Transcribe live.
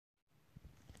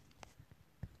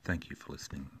Thank you for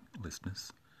listening,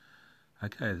 listeners.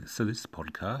 Okay, so this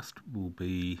podcast will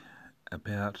be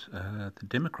about the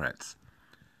Democrats.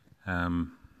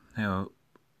 Now,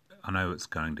 I know it's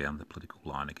going down the political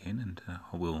line again, and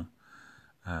I will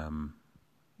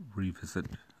revisit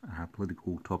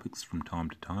political topics from time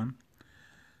to time.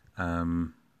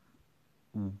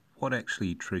 What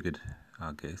actually triggered,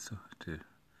 I guess,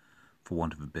 for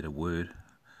want of a better word,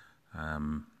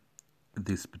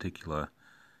 this particular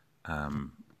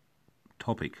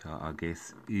topic, I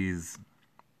guess, is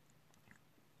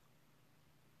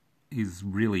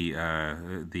really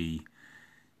the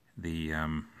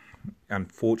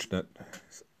unfortunate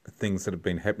things that have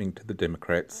been happening to the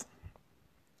Democrats.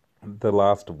 The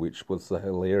last of which was the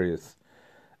hilarious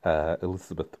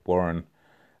Elizabeth Warren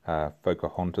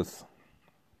Pocahontas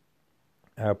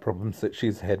problems that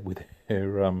she's had with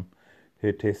her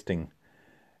testing.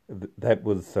 That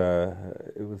was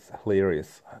it was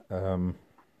hilarious.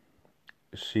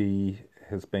 She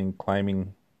has been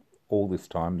claiming all this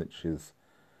time that she's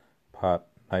part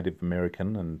Native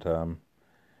American, and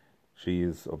she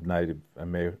is of Native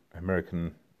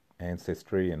American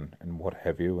ancestry and what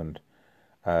have you, and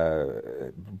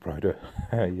wrote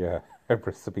a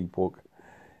recipe book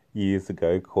years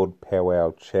ago called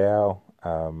Powwow Chow.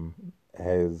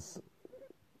 Has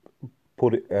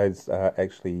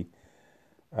actually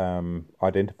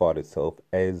identified herself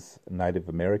as Native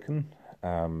American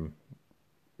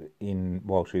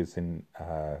while she was in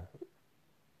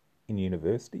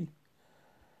university,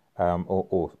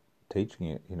 or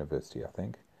teaching at university, I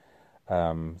think.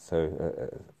 So a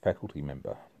faculty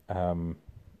member. And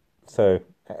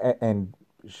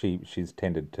she's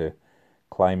tended to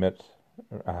claim it,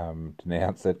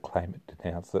 denounce it, claim it,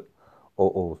 denounce it,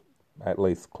 or at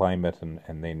least claim it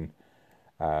and then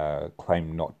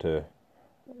claim not to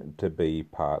be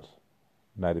part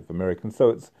Native American. So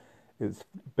it's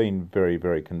been very,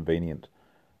 very convenient.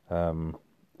 And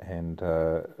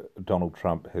Donald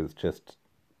Trump has just,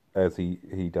 as he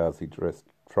just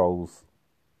trolls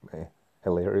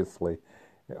hilariously.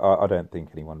 I don't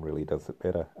think anyone really does it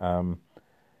better. And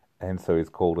so he's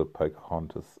called it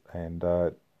Pocahontas. And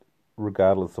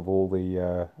regardless of all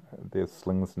the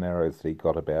slings and arrows that he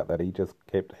got about that, he just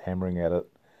kept hammering at it.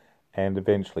 And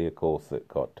eventually, of course, it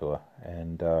got to her.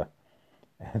 And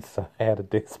so out of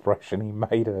desperation, he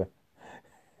made her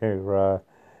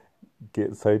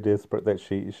get so desperate that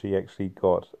she actually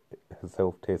got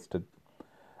herself tested.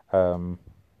 And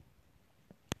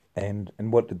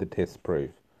what did the test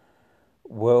prove?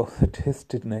 Well, the test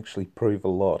didn't actually prove a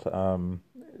lot.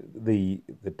 The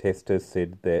tester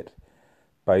said that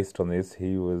based on this,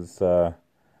 he was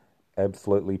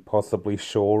absolutely possibly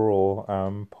sure, or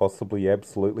possibly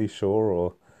absolutely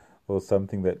sure, or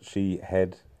something, that she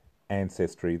had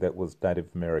ancestry that was Native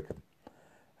American.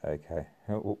 Okay.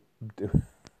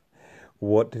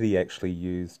 What did he actually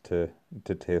use to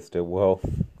test her? Well,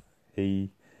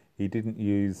 he didn't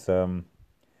use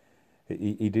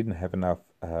he didn't have enough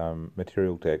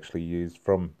material to actually use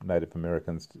from Native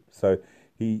Americans, so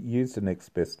he used the next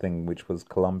best thing, which was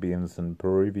Colombians and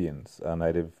Peruvians,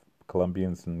 Native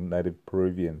Colombians and Native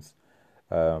Peruvians,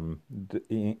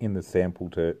 in the sample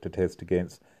to test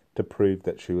against, to prove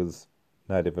that she was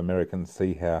Native American.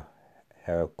 See how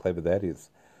clever that is.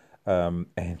 And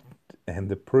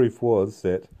the proof was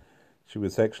that she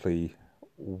was actually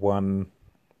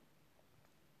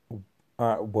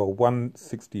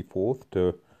 1/64th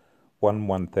to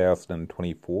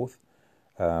 1/1024th,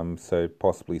 so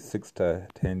possibly 6 to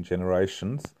 10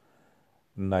 generations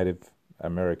Native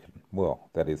American.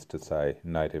 Well, that is to say,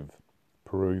 Native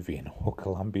Peruvian or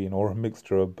Colombian, or a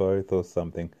mixture of both or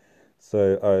something.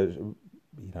 So,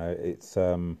 it's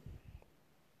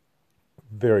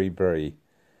very, very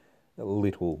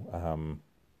little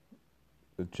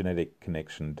genetic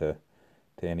connection to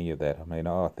any of that. I mean,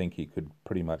 I think you could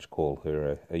pretty much call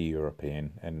her a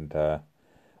European, and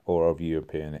or of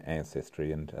European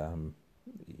ancestry, and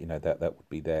that would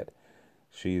be that.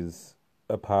 She's,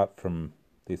 apart from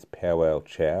this Powwow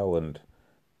Chow and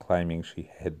claiming she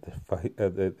had the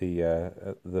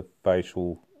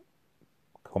facial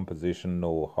composition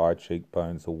or high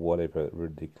cheekbones or whatever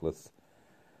ridiculous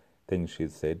things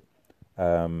she's said,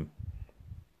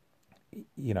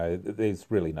 there's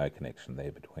really no connection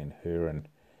there between her and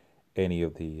any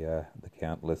of the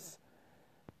countless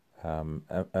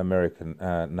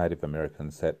Native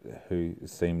Americans who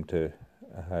seem to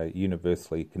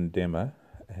universally condemn her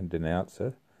and denounce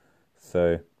her.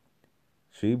 So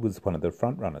she was one of the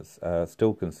front runners.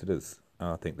 Still considers,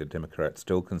 I think the Democrats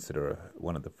still consider her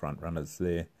one of the front runners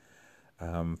there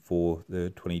for the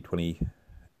 2020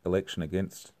 election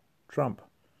against Trump.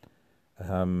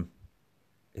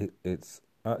 it's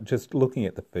just looking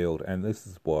at the field, and this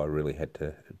is why I really had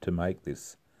to make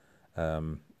this.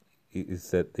 Um,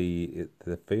 is that the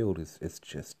field is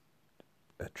just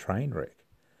a train wreck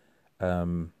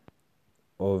um,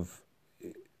 of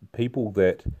people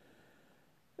that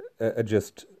are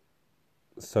just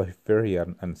so very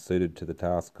unsuited to the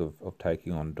task of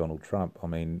taking on Donald Trump. I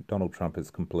mean, Donald Trump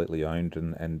has completely owned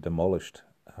and demolished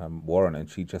Warren, and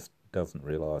she just doesn't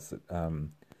realise that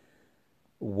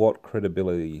what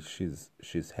credibility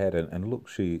she's had. And look,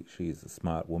 she's a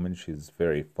smart woman. She's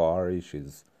very fiery.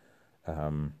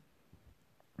 Um,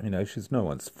 she's no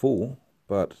one's fool,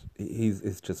 but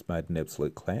he's just made an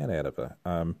absolute clown out of her.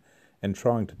 And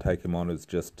trying to take him on is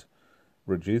just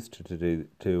reduced her to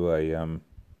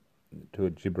a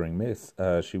gibbering mess.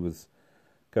 She was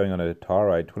going on a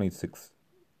tirade, 26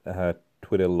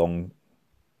 Twitter long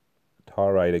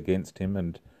tirade against him,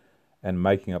 and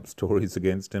making up stories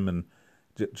against him, and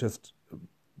just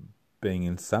being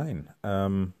insane.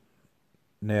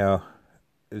 Now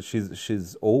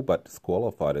she's all but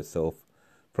disqualified herself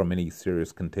from any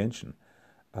serious contention.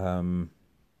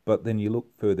 But then you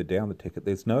look further down the ticket.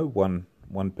 There's no one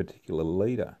particular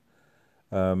leader.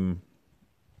 And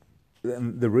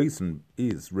the reason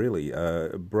is really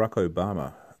Barack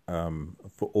Obama.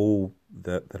 For all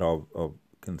that I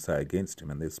can say against him,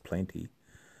 and there's plenty.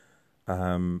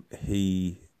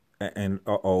 He and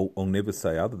I'll never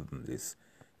say other than this.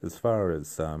 As far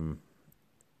as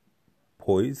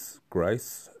poise,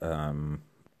 grace,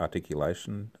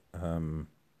 articulation,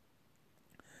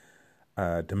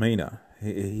 demeanour,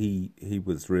 he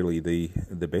was really the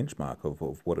benchmark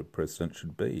of what a president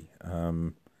should be.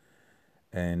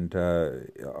 And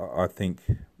I think,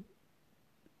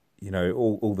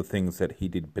 all the things that he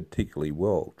did particularly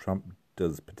well, Trump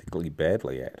does particularly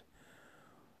badly at.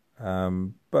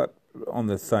 But on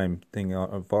the same thing,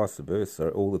 vice versa,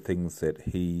 all the things that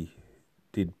he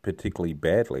did particularly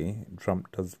badly,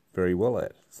 Trump does very well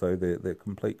at. So they're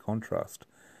complete contrast.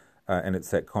 And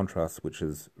it's that contrast which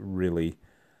is really,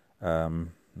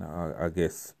 I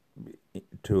guess,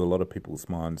 to a lot of people's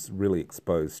minds, really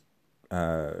exposed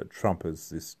Trump as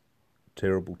this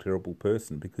terrible, terrible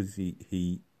person, because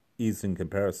he is, in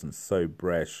comparison, so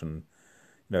brash and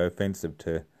offensive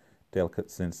to delicate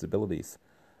sensibilities,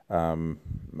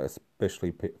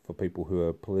 especially for people who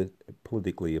are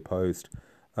politically opposed.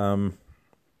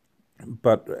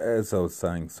 But as I was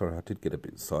saying, sorry, I did get a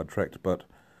bit sidetracked. But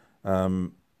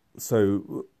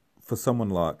so for someone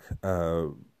like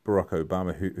Barack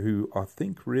Obama, who I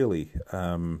think really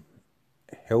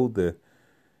held the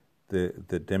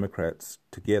Democrats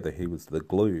together, he was the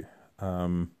glue.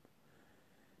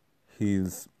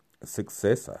 His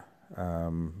successor,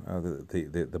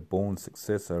 the born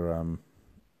successor,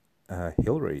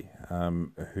 Hillary,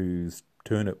 whose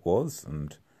turn it was,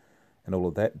 and all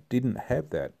of that, didn't have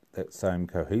that same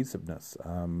cohesiveness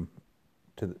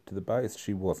to the base.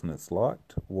 She wasn't as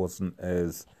liked, wasn't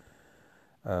as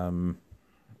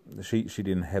she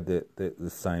didn't have the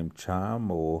same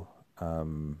charm or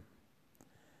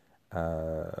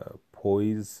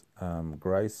poise,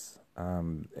 grace.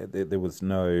 There was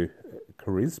no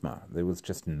charisma. There was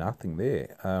just nothing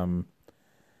there.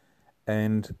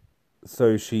 And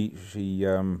so she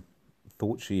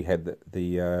thought she had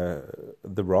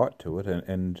the right to it,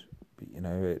 and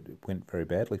it went very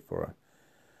badly for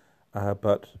her.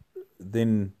 But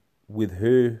then, with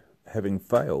her having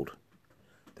failed,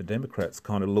 the Democrats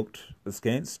kind of looked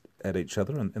askance at each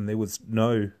other, and there was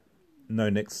no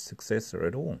next successor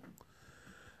at all.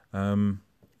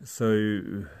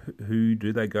 So who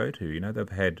do they go to? They've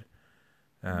had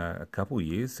a couple of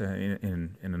years,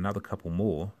 in another couple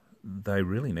more. They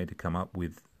really need to come up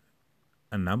with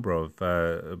a number of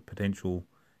potential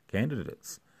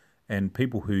candidates and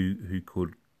people who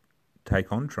could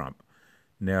take on Trump.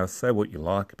 Now, say what you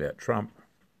like about Trump,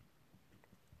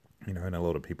 and a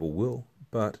lot of people will,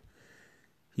 but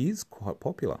he is quite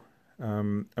popular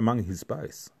among his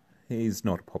base. He's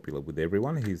not popular with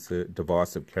everyone. He's a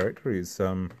divisive character. He's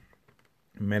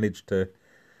managed to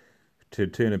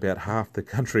turn about half the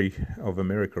country of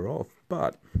America off,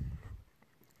 but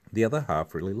the other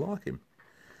half really like him.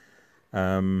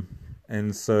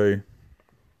 And so,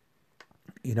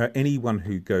 anyone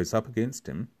who goes up against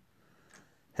him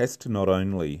has to not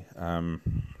only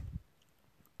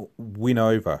win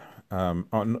over,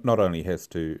 not only has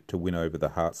to win over the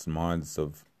hearts and minds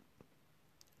of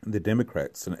the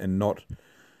Democrats and not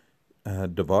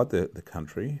divide the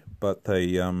country, but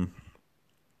they,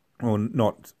 or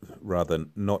not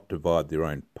divide their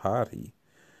own party,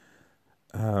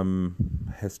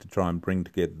 has to try and bring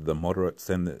together the moderates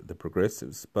and the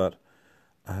progressives, but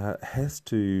has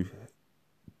to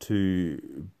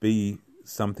to be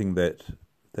something that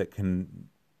can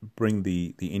bring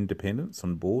the independents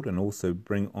on board, and also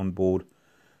bring on board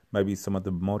maybe some of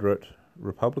the moderate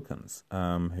Republicans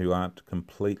who aren't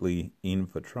completely in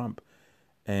for Trump.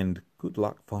 And good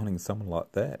luck finding someone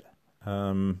like that.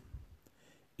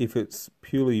 If it's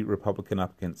purely Republican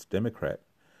up against Democrat,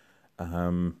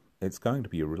 it's going to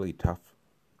be a really tough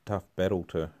battle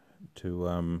to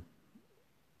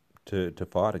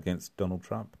fight against Donald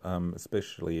Trump,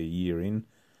 especially a year in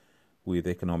with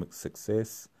economic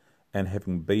success and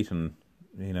having beaten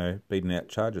out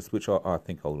charges, which I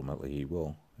think ultimately he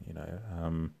will.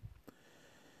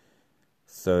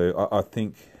 So I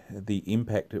think the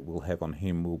impact it will have on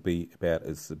him will be about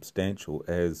as substantial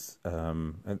as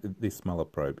this Mueller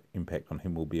probe impact on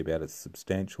him will be about as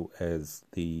substantial as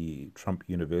the Trump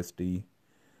University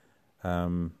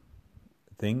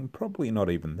thing. Probably not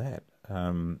even that.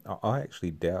 I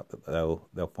actually doubt that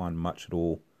they'll find much at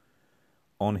all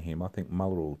on him. I think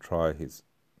Mueller will try his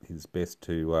best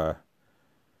to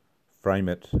frame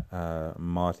it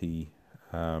mighty.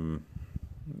 To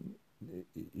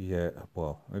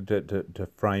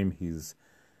frame his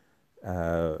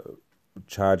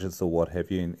charges or what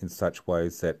have you in such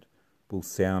ways that will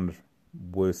sound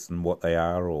worse than what they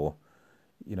are, or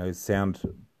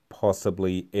sound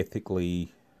possibly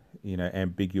ethically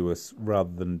ambiguous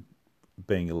rather than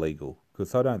being illegal.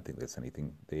 Because I don't think there's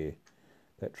anything there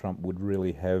that Trump would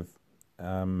really have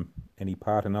any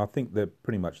part in. I think that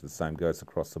pretty much the same goes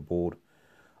across the board.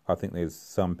 I think there's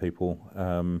some people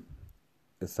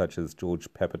such as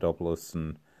George Papadopoulos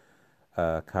and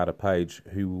Carter Page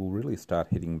who will really start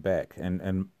hitting back,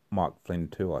 and Mike Flynn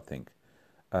too, I think.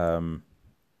 And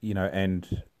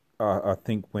I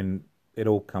think when it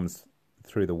all comes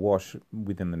through the wash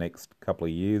within the next couple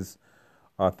of years,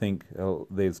 I think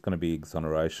there's going to be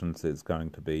exonerations, there's going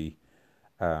to be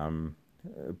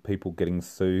people getting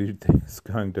sued, there's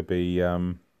going to be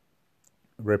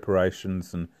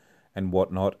reparations and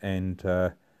whatnot, and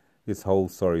this whole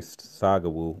saga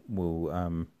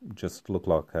will just look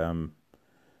like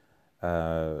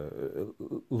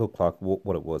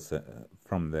what it was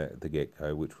from the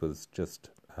get-go, which was just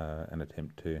an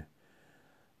attempt to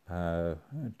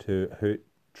hurt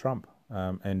Trump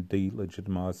and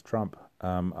delegitimize Trump.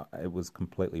 It was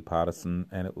completely partisan,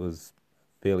 and it was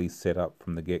fairly set up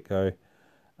from the get-go.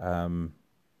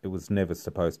 It was never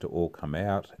supposed to all come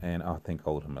out, and I think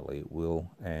ultimately it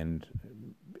will, and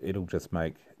it'll just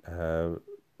make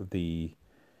the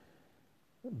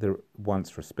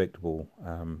once respectable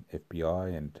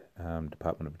FBI and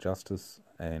Department of Justice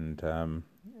and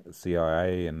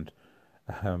CIA and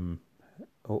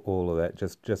all of that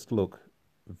just look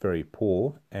very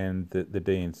poor, and the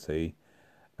DNC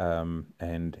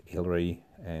and Hillary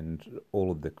and all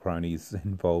of the cronies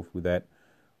involved with that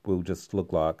will just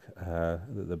look like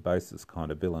the basest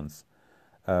kind of villains.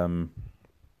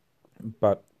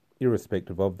 But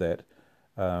irrespective of that,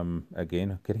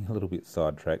 again, getting a little bit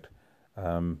sidetracked,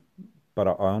 but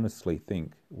I honestly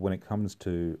think when it comes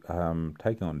to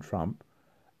taking on Trump,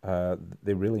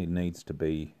 there really needs to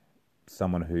be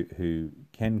someone who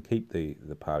can keep the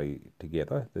party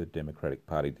together, the Democratic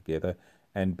Party together,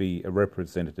 and be a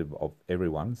representative of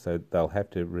everyone. So they'll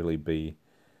have to really be,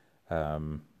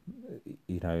 someone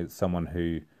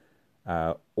who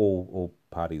all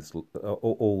parties,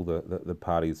 all the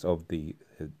parties of the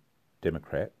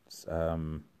Democrats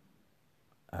look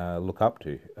up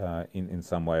to in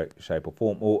some way, shape, or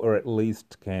form, or at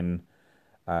least can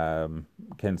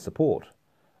support.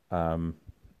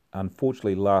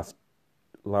 Unfortunately, last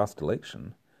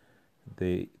election,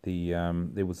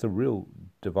 there was a real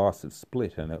divisive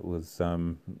split, and it was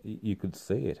you could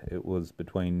see it. It was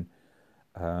between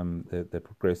the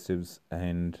progressives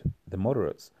and the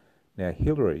moderates. Now,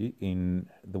 Hillary, in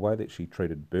the way that she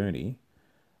treated Bernie,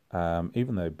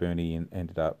 even though Bernie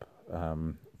ended up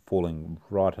falling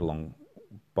right along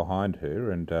behind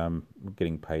her and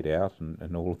getting paid out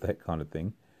and all of that kind of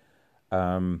thing,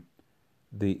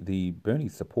 the Bernie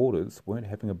supporters weren't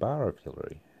having a bar of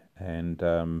Hillary,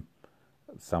 and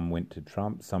some went to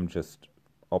Trump, some just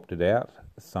opted out,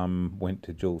 some went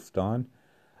to Jill Stein,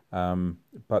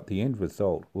 but the end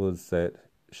result was that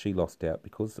she lost out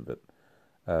because of it.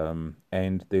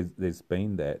 And there's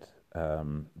been that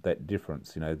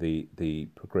difference, the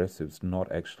progressives not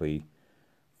actually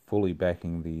fully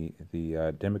backing the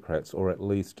Democrats, or at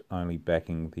least only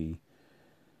backing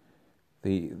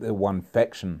the one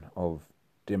faction of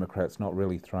Democrats, not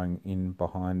really throwing in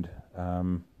behind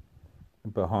the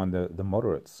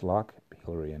moderates like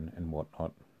Hillary and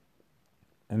whatnot.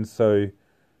 And so,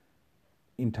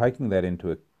 in taking that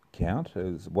into account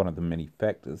as one of the many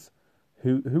factors,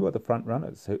 who are the front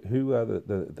runners? Who are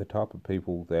the type of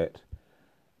people that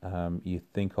you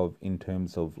think of in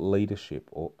terms of leadership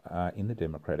or in the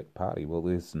Democratic Party? Well,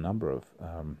 there's a number of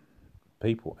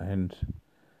people, and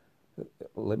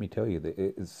let me tell you, there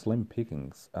is slim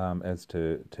pickings as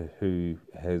to who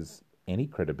has any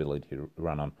credibility to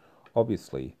run on.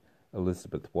 Obviously,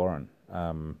 Elizabeth Warren.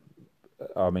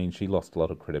 I mean, she lost a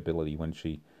lot of credibility when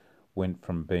she went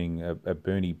from being a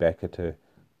Bernie backer to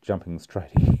jumping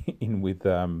straight in with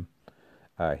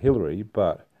Hillary.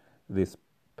 But this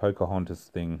Pocahontas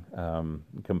thing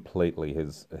completely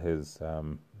has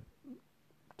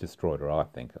destroyed her. I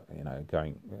think,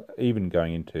 going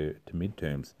into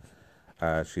midterms.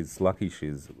 She's lucky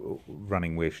she's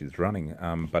running where she's running,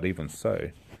 but even so,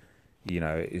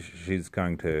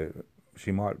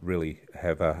 she might really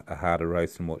have a harder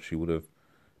race than what she would have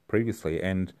previously.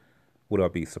 And would I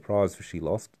be surprised if she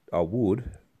lost? I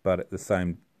would, but at the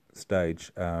same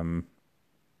stage,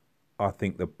 I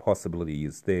think the possibility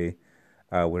is there,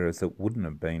 whereas it wouldn't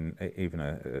have been even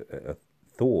a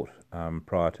thought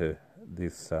prior to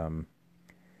this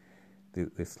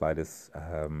this latest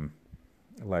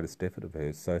effort of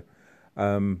hers. So,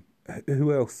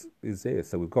 who else is there?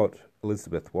 So we've got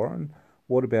Elizabeth Warren.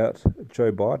 What about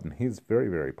Joe Biden? He's very,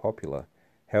 very popular.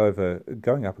 However,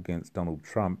 going up against Donald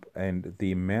Trump and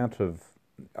the amount of,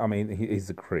 I mean, he's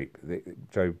a creep.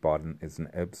 Joe Biden is an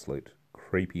absolute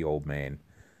creepy old man.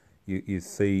 You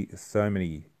see so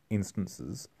many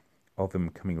instances of him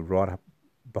coming right up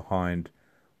behind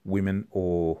women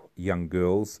or young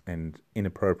girls and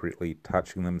inappropriately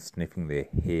touching them, sniffing their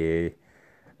hair,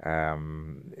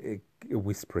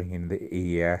 whispering in the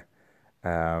ear,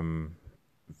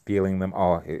 feeling them,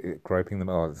 groping them.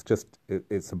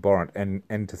 It's abhorrent.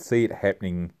 And to see it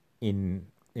happening in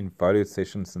photo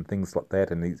sessions and things like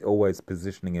that, and he's always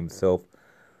positioning himself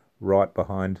right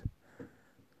behind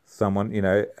someone.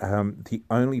 The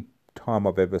only time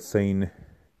I've ever seen,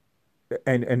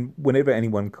 and whenever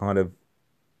anyone kind of,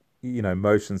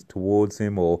 motions towards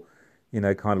him or,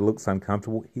 kind of looks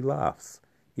uncomfortable, he laughs.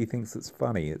 He thinks it's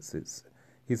funny.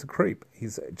 He's a creep.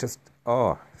 He's just,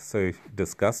 so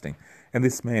disgusting. And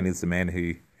this man is the man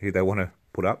who they want to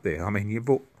put up there. I mean,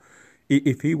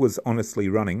 if he was honestly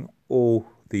running, all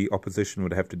the opposition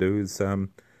would have to do is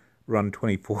run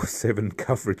 24/7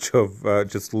 coverage of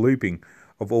just looping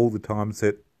of all the times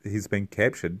that he's been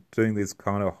captured doing this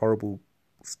kind of horrible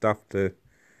stuff to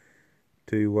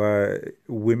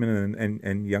women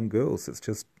and young girls. It's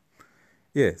just,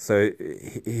 yeah. So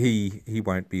he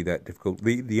won't be that difficult.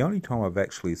 The only time I've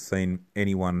actually seen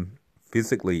anyone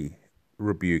physically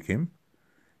rebuke him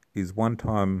is one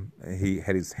time he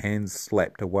had his hands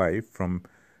slapped away from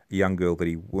a young girl that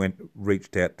he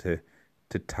reached out to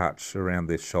touch around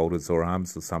their shoulders or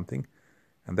arms or something.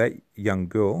 And that young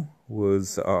girl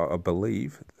was, I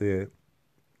believe, the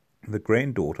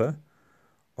granddaughter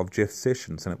of Jeff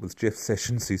Sessions, and it was Jeff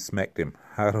Sessions who smacked him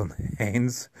hard on the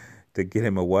hands to get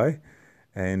him away.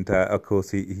 And of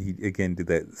course, he again did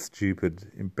that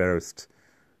stupid, embarrassed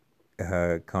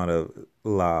kind of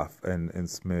laugh and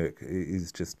smirk.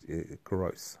 Is just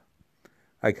gross.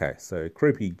 Okay, so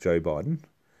creepy Joe Biden.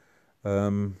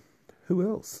 Who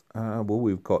else? Well,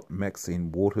 we've got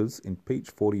Maxine Waters in Peach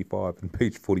 45. And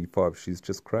Peach 45, she's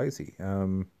just crazy.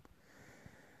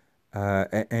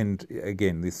 And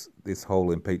again, this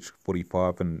whole impeach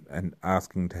 45 and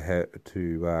asking to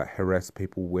harass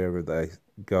people wherever they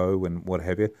go and what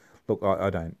have you. Look, I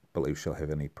don't believe she'll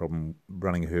have any problem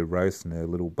running her race in her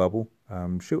little bubble.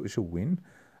 She'll win.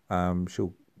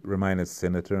 She'll remain a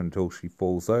senator until she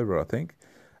falls over, I think.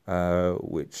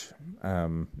 Which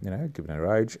given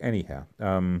her age, anyhow.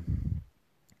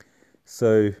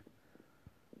 So.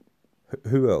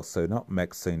 Who else? So not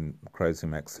crazy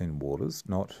Maxine Waters,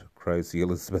 not crazy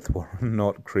Elizabeth Warren,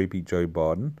 not creepy Joe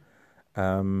Biden.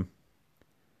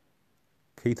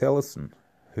 Keith Ellison,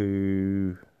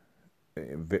 who,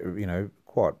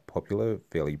 quite popular,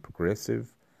 fairly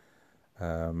progressive,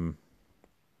 a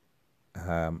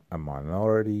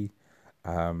minority,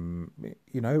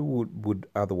 would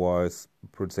otherwise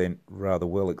present rather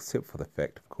well, except for the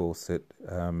fact, of course, that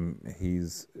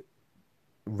his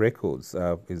records,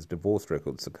 his divorce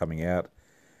records are coming out,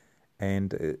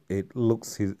 and it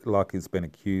looks like he's been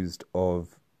accused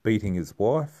of beating his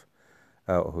wife,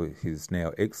 his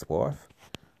now ex-wife.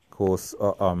 Of course,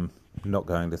 I'm not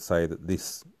going to say that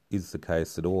this is the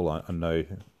case at all. I know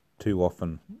too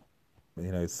often,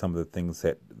 some of the things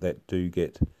that do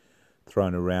get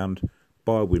thrown around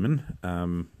by women,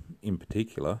 in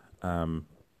particular,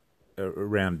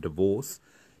 around divorce.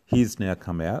 He's now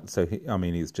come out, so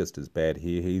he's just as bad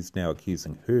here. He's now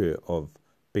accusing her of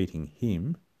beating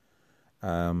him,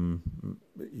 Um,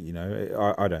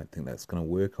 I don't think that's going to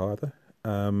work either.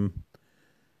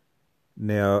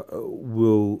 Now,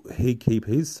 will he keep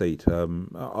his seat?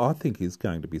 I think he's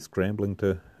going to be scrambling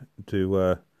to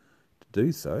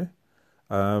do so.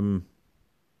 Um,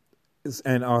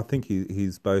 and I think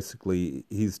he's basically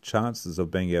his chances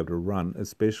of being able to run,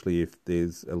 especially if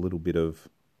there's a little bit of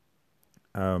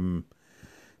um,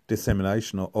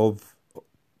 dissemination of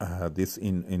this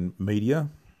in media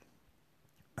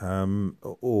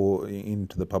or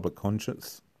into the public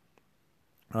conscience.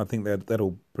 I think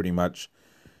that'll pretty much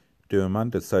do him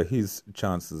under. So his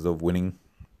chances of winning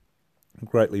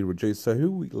greatly reduced. So who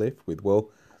are we left with? Well,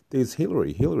 there's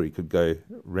Hillary. Hillary could go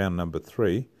round number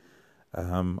 3.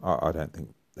 I don't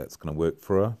think that's going to work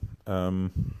for her.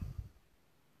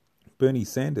 Bernie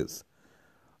Sanders.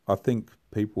 I think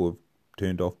people have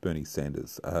turned off Bernie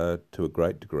Sanders to a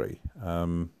great degree.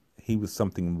 He was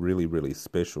something really, really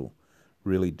special,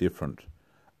 really different.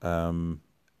 And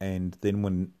then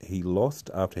when he lost,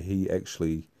 after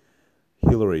Hillary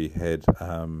had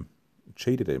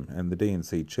cheated him, and the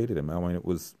DNC cheated him. I mean, it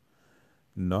was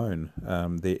known.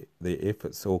 Their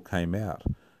efforts all came out.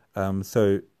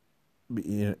 So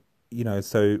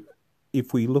so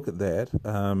if we look at that,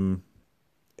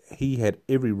 he had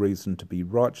every reason to be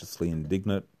righteously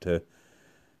indignant, to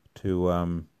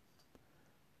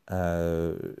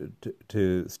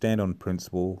stand on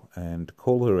principle and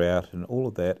call her out and all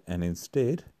of that, and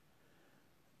instead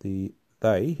I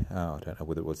don't know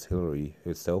whether it was Hillary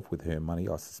herself with her money,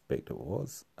 I suspect it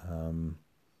was,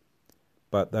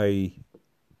 but they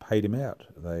paid him out.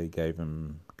 They gave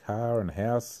him car and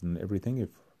house and everything if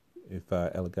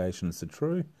allegations are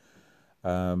true.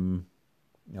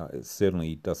 It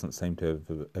certainly doesn't seem to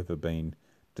have ever been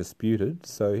disputed,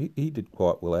 so he did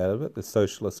quite well out of it. The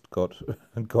socialist got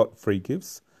free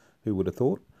gifts, who would have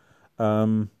thought?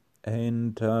 And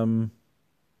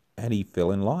he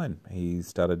fell in line. He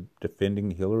started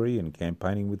defending Hillary and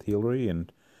campaigning with Hillary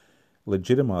and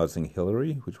legitimising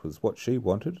Hillary, which was what she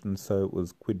wanted, and so it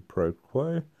was quid pro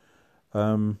quo.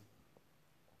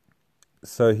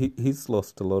 So he's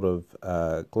lost a lot of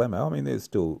glamour. I mean, he's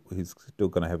still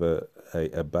going to have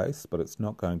a base, but it's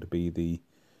not going to be the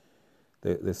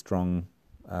strong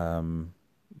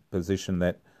position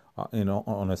that, in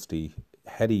honesty,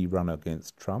 had he run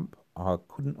against Trump, I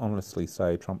couldn't honestly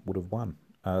say Trump would have won.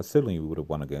 Certainly he would have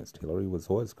won against Hillary. He was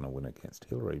always going to win against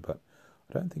Hillary, but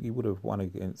I don't think he would have won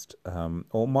against,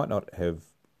 or might not have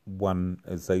won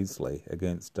as easily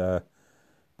against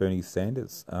Bernie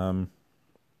Sanders.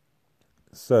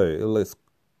 So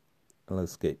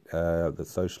let's get the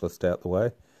socialist out the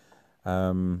way.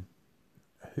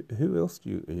 Who else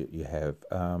do you have?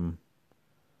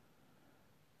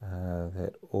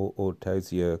 That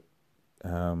Ortazia.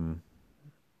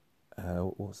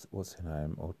 What's her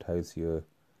name? Ortazia.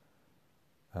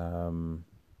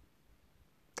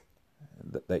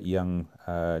 That young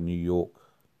New York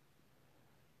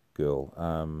girl.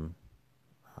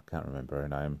 I can't remember her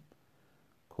name.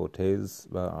 Cortez.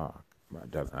 I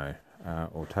don't know.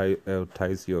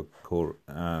 Ortazia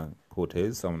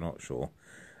Cortez. I'm not sure.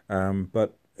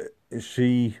 But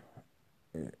she's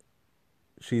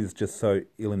just so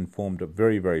ill-informed,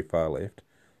 very, very far left,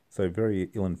 so very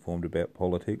ill-informed about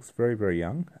politics, very, very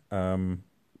young,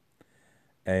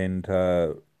 and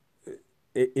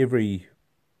every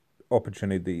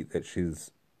opportunity that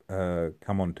she's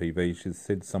come on TV, she's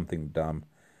said something dumb.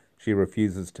 She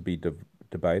refuses to be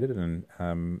debated, and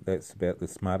that's about the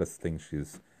smartest thing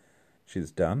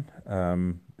she's done,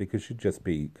 because she'd just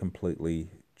be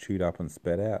completely chewed up and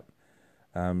spat out.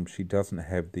 She doesn't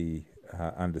have the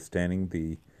understanding,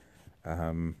 the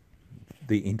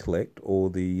intellect,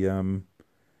 or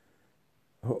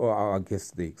or I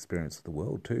guess the experience of the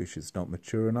world too. She's not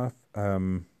mature enough.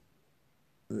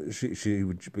 She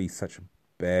would be such a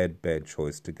bad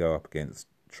choice to go up against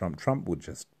Trump. Trump would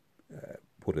just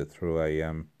put her through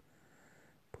a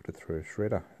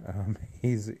shredder.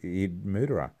 He'd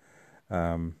murder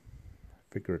her,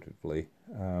 figuratively.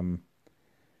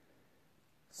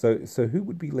 So who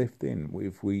would be left then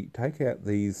if we take out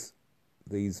these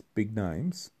big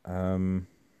names?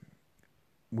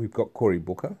 We've got Cory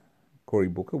Booker. Cory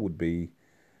Booker would be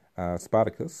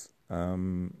Spartacus.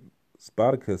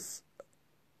 Spartacus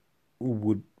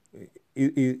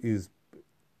is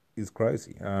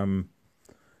crazy.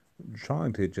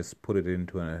 Trying to just put it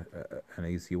into an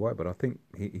easy way, but I think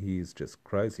he is just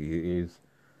crazy. He is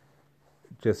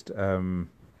just an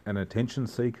attention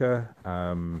seeker.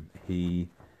 He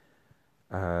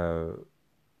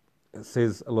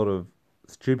says a lot of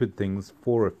stupid things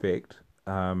for effect,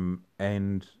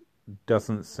 and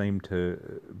doesn't seem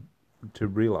to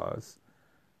realise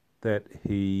that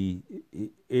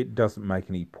it doesn't make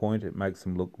any point. It makes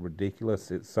him look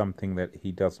ridiculous. It's something that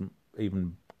he doesn't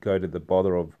even go to the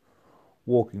bother of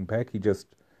walking back.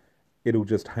 It'll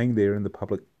just hang there in the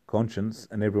public conscience,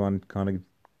 and everyone kind of,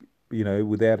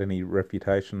 without any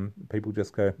refutation, people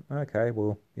just go, okay,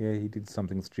 well, yeah, he did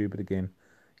something stupid again.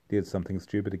 He did something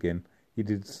stupid again. He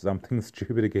did something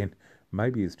stupid again.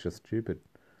 Maybe it's just stupid.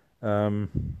 Um,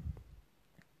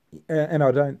 and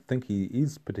I don't think he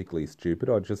is particularly stupid.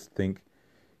 I just think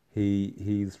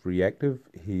he's reactive.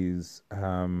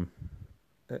 Uh,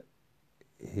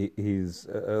 he's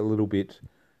a little bit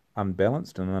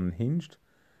unbalanced and unhinged.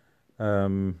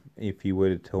 If you were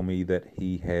to tell me that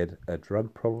he had a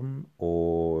drug problem,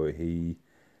 or he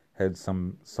had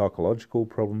some psychological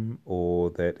problem, or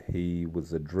that he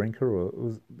was a drinker, or it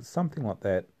was something like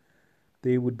that,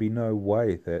 there would be no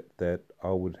way that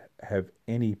I would have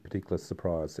any particular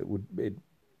surprise. It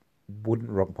wouldn't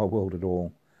rock my world at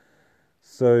all.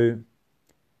 So,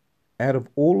 out of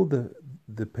all of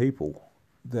the people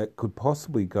that could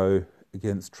possibly go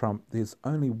against Trump, there's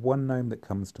only one name that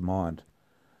comes to mind,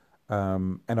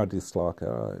 and I dislike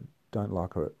her. I don't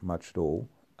like her much at all.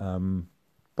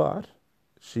 But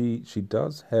she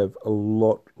does have a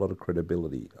lot of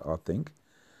credibility, I think,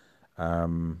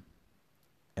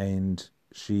 and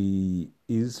she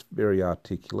is very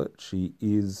articulate. She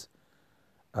is.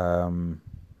 I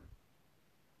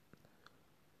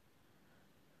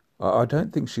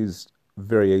don't think she's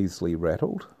very easily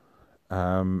rattled,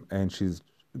 and she's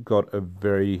got a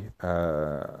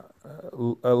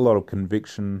lot of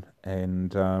conviction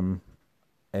and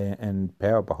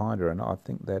power behind her, and I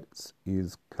think that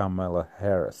is Kamala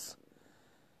Harris.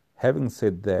 Having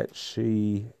said that,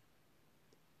 she's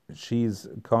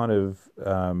kind of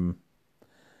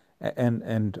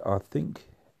and I think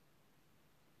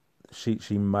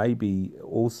she may be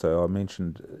also. I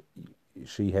mentioned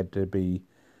she had to be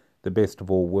the best of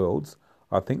all worlds.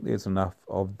 I think there's enough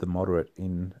of the moderate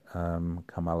in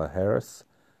Kamala Harris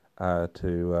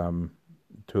to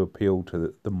appeal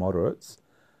to the moderates.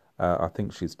 I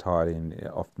think she's tied in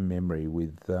off memory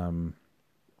with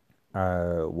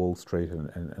Wall Street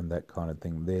and that kind of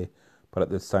thing there. But at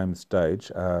the same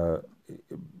stage,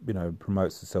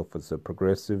 promotes herself as a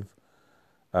progressive,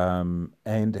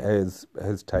 and has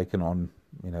taken on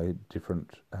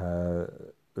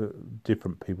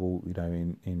different people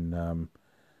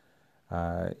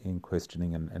in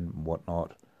questioning and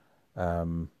whatnot.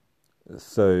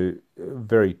 So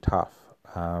very tough.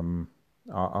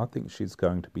 I think she's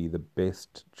going to be the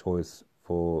best choice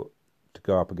to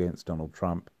go up against Donald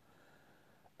Trump.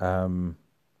 And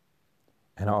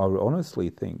I honestly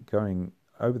think going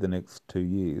over the next 2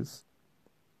 years,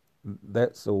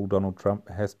 that's all Donald Trump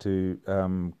has to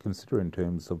consider in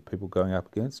terms of people going up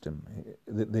against him.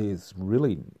 There's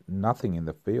really nothing in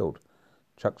the field.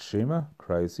 Chuck Schumer,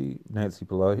 crazy. Nancy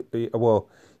Pelosi, well,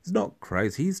 he's not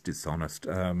crazy, he's dishonest.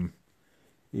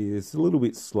 He's a little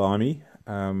bit slimy.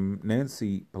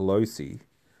 Nancy Pelosi,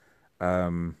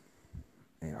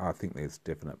 I think there's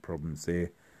definite problems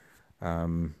there.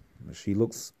 She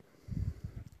looks,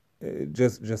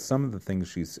 just some of the things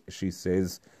she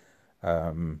says.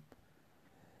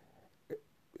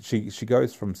 She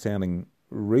goes from sounding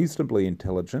reasonably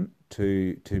intelligent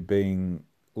to being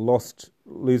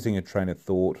losing a train of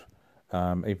thought,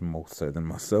 even more so than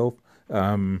myself,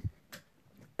 and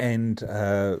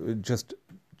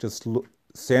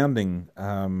sounding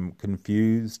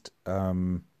confused,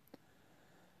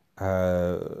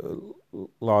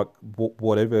 like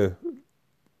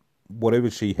whatever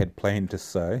she had planned to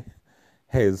say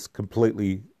has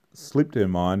completely slipped her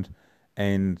mind,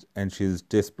 and she's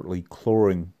desperately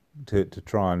clawing to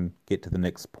try and get to the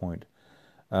next point.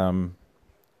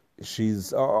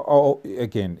 She's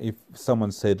again, if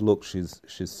someone said, look, she's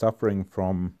suffering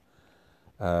from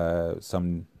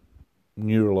some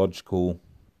neurological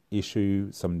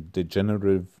issue, some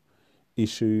degenerative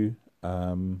issue,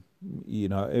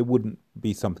 it wouldn't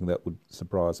be something that would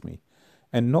surprise me,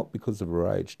 and not because of her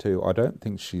age too. I don't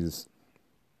think she's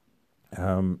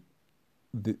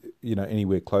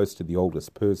anywhere close to the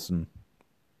oldest person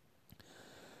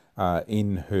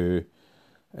in her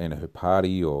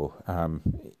party or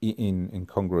in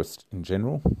Congress in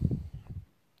general.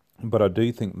 But I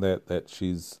do think that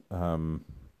she's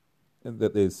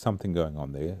that there's something going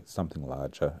on there, something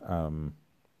larger.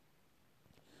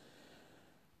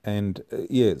 And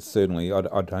certainly,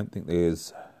 I don't think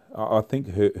there's. I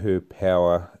think her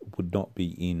power would not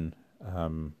be in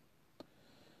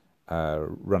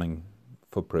running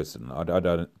for president. I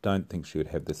don't think she would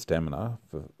have the stamina,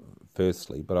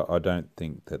 firstly, but I don't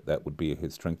think that would be her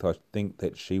strength. I think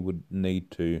that she would need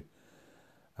to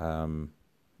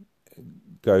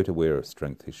go to where of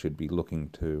strength. He should be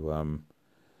looking to,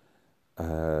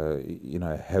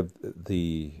 have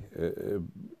the,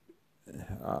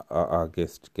 I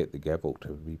guess, to get the gavel. To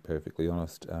be perfectly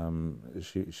honest,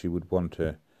 she would want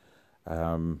to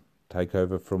take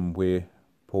over from where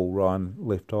Paul Ryan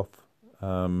left off.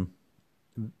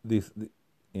 This,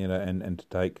 and to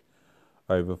take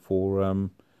over for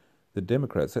the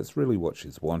Democrats. That's really what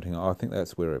she's wanting. I think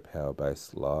that's where her power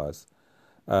base lies.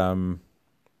 Having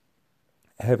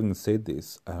said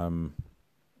this,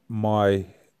 my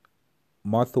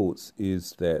thoughts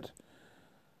is that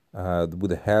with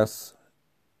the House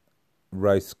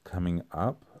race coming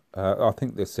up, I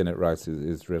think the Senate race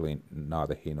is really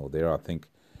neither here nor there. I think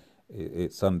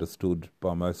it's understood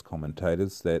by most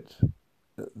commentators that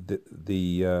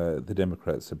the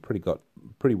Democrats have pretty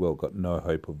well got no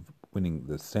hope of winning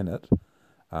the Senate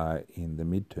in the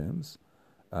midterms,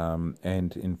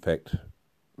 and in fact,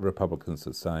 Republicans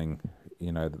are saying,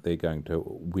 that they're going to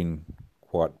win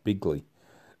quite bigly,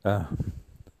 for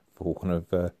want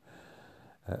of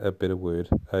a better word.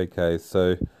 Okay,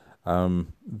 so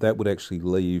that would actually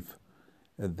leave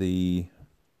the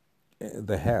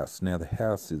House. Now, the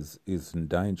House is in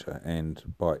danger, and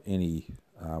by any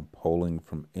polling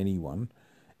from anyone,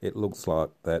 it looks like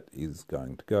that is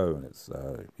going to go, and it's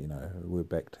we're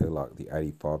back to like the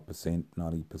 85%,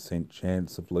 90%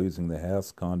 chance of losing the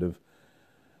House kind of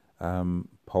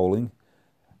polling.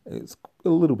 It's a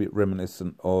little bit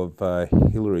reminiscent of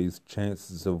Hillary's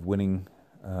chances of winning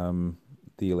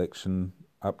the election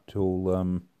up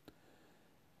till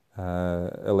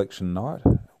election night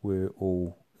were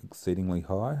all exceedingly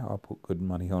high. I put good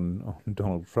money on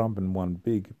Donald Trump and won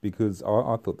big because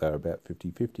I thought they were about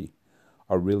 50-50.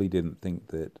 I really didn't think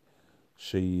that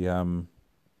she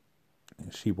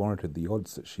warranted the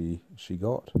odds that she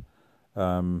got.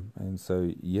 And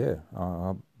so, yeah,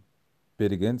 I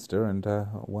bet against her and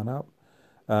won up.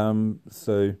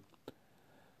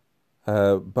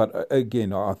 But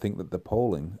again, I think that the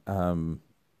polling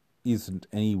isn't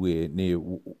anywhere near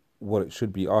what it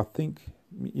should be. I think,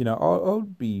 I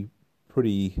would be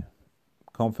pretty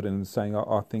confident in saying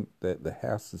I think that the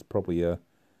House is probably a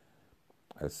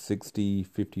 60,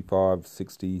 55,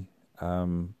 60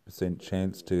 percent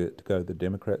chance to go to the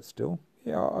Democrats still.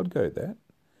 Yeah, I'd go with that.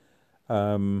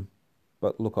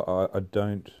 But look, I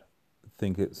don't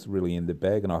think it's really in the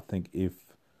bag, and I think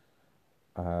if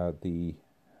the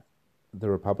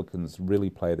Republicans really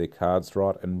play their cards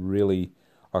right and really,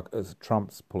 as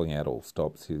Trump's pulling out all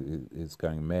stops, he is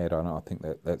going mad, and I think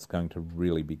that's going to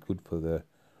really be good for the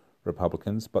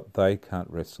Republicans, but they can't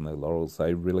rest on their laurels.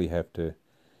 They really have to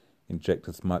inject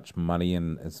as much money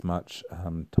and as much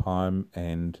time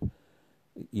and,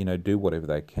 do whatever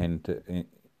they can to,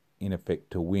 in effect,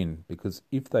 to win. Because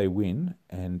if they win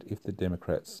and if the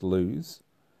Democrats lose,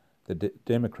 the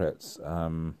Democrats,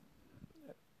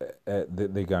 they're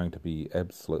going to be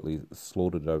absolutely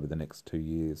slaughtered over the next 2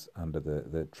 years under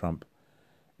the Trump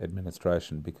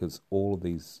administration, because all of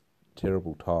these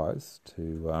terrible ties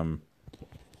to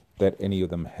that any of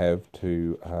them have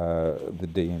to the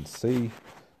DNC,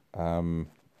 and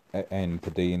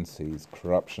the DNC's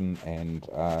corruption and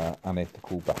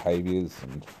unethical behaviours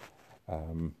and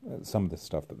some of the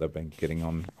stuff that they've been getting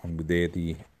on with there,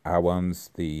 the R1s,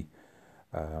 the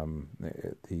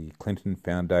Clinton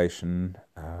Foundation,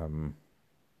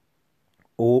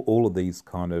 all of these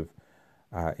kind of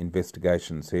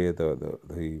investigations here,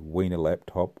 the Wiener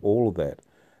laptop, all of that.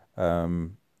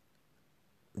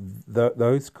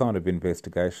 Those kind of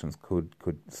investigations could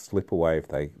slip away if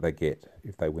they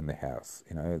win the House.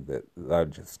 That they'll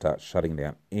just start shutting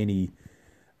down any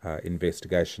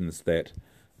investigations that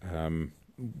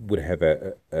would have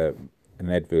an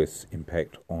adverse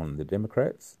impact on the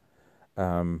Democrats.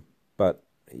 But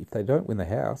if they don't win the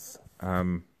House,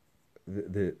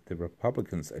 the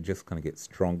Republicans are just going to get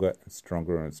stronger and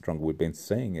stronger and stronger. We've been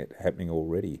seeing it happening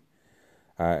already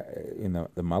in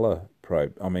the Mueller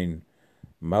probe. I mean,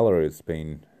 Mueller has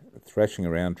been thrashing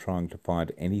around trying to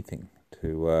find anything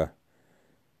to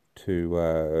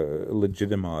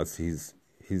legitimise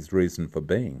his reason for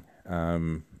being,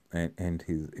 and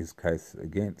his case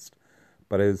against.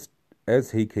 But as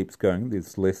he keeps going,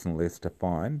 there's less and less to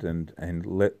find, and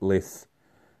less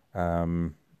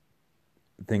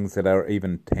things that are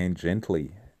even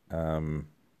tangentially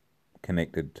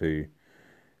connected to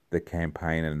the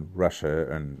campaign and Russia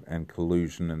and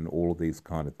collusion and all of these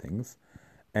kind of things.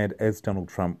 And as Donald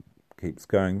Trump keeps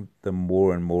going, the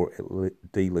more and more it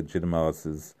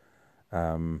delegitimises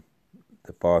the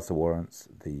FISA warrants,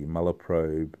 the Mueller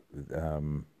probe,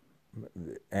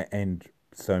 and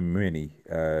so many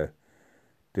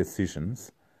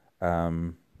decisions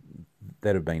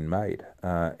that have been made,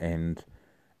 and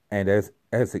as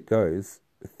it goes,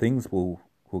 things will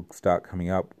start coming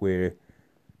up where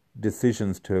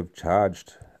decisions to have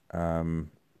charged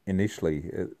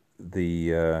initially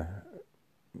these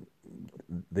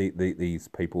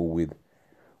people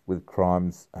with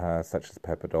crimes such as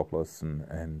Papadopoulos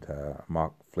and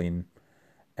Mark Flynn,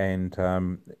 and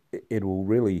it will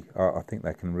really, I think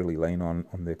they can really lean on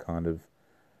their kind of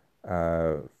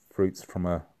fruits from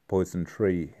a poison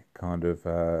tree kind of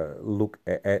look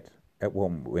at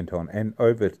what went on, and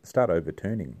start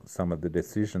overturning some of the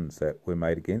decisions that were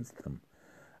made against them.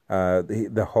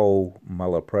 The whole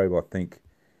Mueller probe, I think,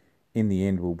 in the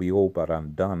end will be all but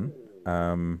undone,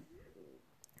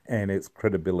 and its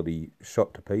credibility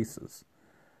shot to pieces.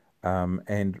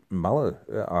 And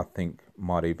Mueller, I think,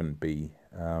 might even be,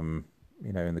 in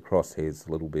the crosshairs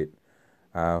a little bit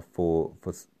for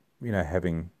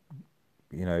having,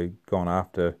 gone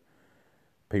after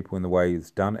people in the way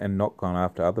he's done and not gone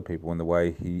after other people in the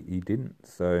way he didn't.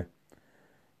 So,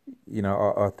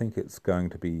 I think it's going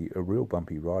to be a real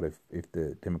bumpy ride if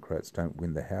the Democrats don't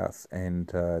win the House.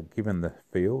 And given the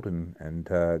field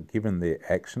and given their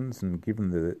actions and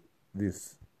given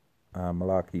this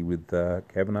malarkey with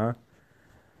Kavanaugh,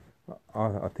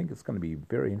 I think it's going to be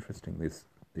very interesting, this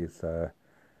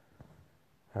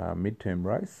midterm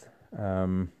race.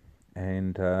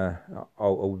 And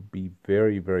I'll be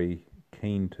very, very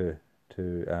keen to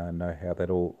know how that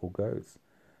all goes.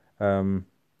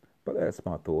 But that's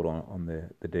my thought on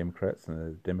the Democrats and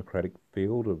the Democratic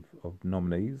field of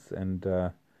nominees, and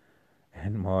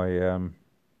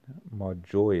my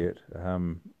joy at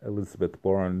Elizabeth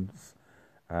Warren's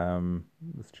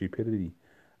stupidity.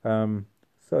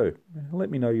 So let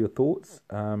me know your thoughts.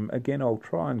 Again, I'll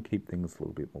try and keep things a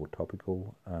little bit more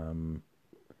topical.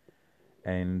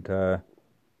 And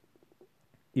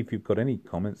if you've got any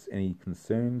comments, any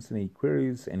concerns, any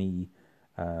queries, any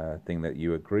thing that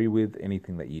you agree with,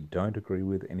 anything that you don't agree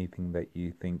with, anything that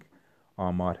you think I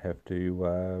might have to,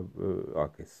 I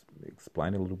guess,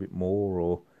 explain a little bit more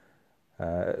or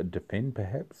defend,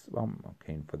 perhaps, I'm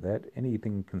keen for that.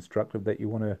 Anything constructive that you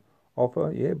want to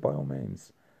offer, yeah, by all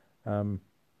means.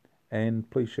 And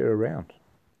please share around.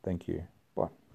 Thank you. Bye.